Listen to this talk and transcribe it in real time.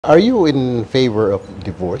Are you in favor of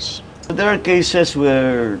divorce? There are cases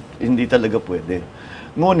where hindi talaga pwede.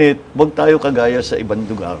 Ngunit, wag tayo kagaya sa ibang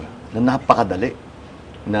lugar na napakadali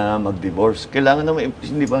na mag-divorce. Kailangan naman,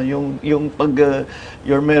 hindi ba,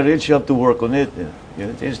 your marriage, you have to work on it. You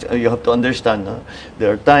have to understand, there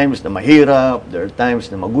are times na mahirap, there are times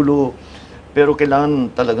na magulo, pero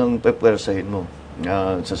kailangan talagang pepwersahin mo.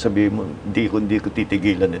 Sasabihin mo, hindi ko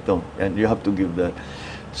titigilan ito. And you have to give that.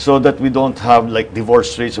 So that we don't have like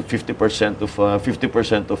divorce rates of 50%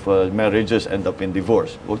 of marriages end up in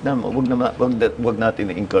divorce. Wag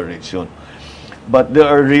natin i-encourage yun. But there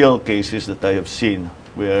are real cases that I have seen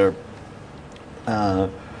where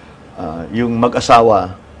yung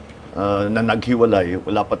mag-asawa na naghiwalay,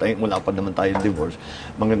 wala pa naman tayong divorce,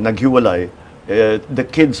 naghiwalay, the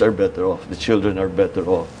kids are better off, the children are better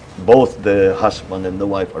off. Both the husband and the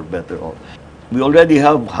wife are better off. We already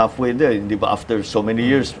have halfway there, di ba? After so many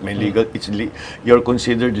years, may you're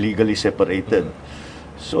considered legally separated.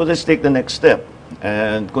 So let's take the next step.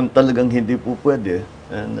 And kung talagang hindi po pwede,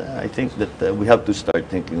 and I think that we have to start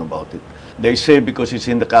thinking about it. They say because it's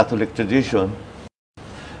in the Catholic tradition,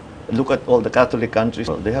 look at all the Catholic countries,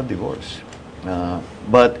 they have divorce.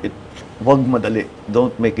 But wag madali.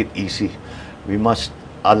 Don't make it easy. We must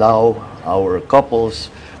allow our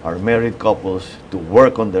couples, our married couples, to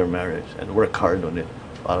work on their marriage and work hard on it.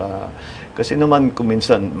 Kasi naman,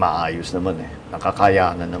 kuminsan, maayos naman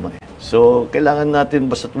nakakayanan naman So, kailangan natin,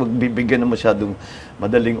 basta't wag bibigyan na masyadong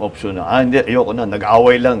madaling option na, hindi, ayoko na,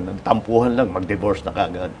 nag-away lang, nagtampuhan lang, mag-divorce na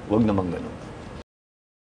kagad. Huwag naman ganun.